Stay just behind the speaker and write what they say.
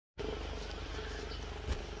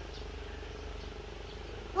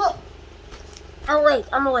I'm awake.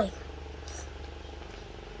 I'm awake.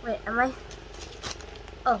 Wait, am I?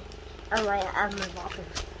 Oh, am I out of my water?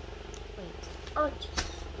 Wait. Oh, just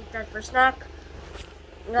eat that for snack.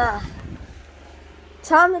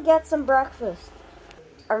 Time to get some breakfast.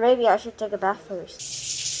 Or maybe I should take a bath first.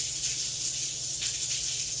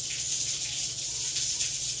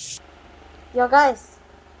 Yo, guys,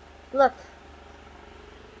 look.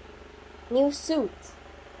 New suit.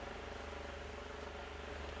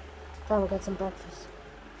 Time to get some breakfast.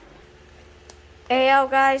 Hey, yo,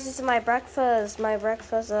 guys, this is my breakfast. My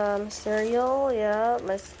breakfast cereal, yeah.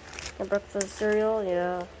 My breakfast cereal,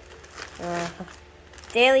 yeah.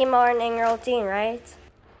 Daily morning routine, right?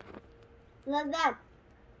 Look at that.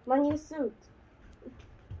 My new suit.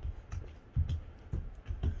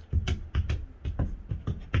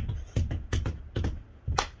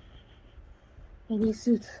 My new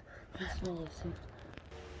suit. That's my new suit.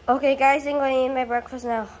 Okay, guys, I'm going to eat my breakfast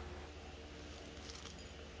now.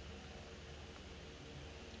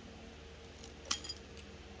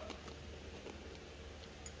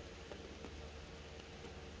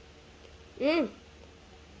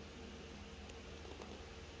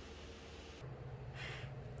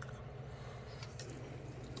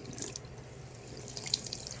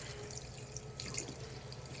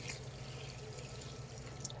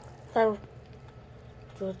 Time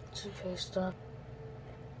to paste up.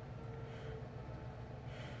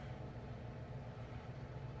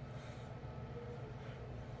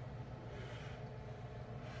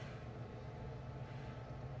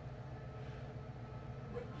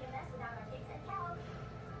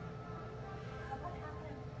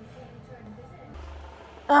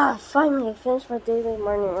 Finally, I finished my daily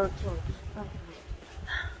morning routine.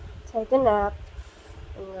 Take a nap,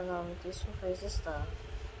 and then do some crazy stuff.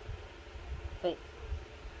 Wait.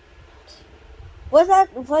 What's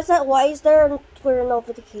that? Why is there a Twitter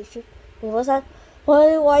notification? What's that?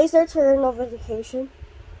 Why is there Twitter notification?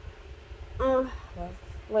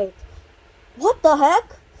 Wait. What the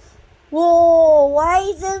heck? Whoa! Why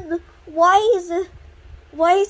is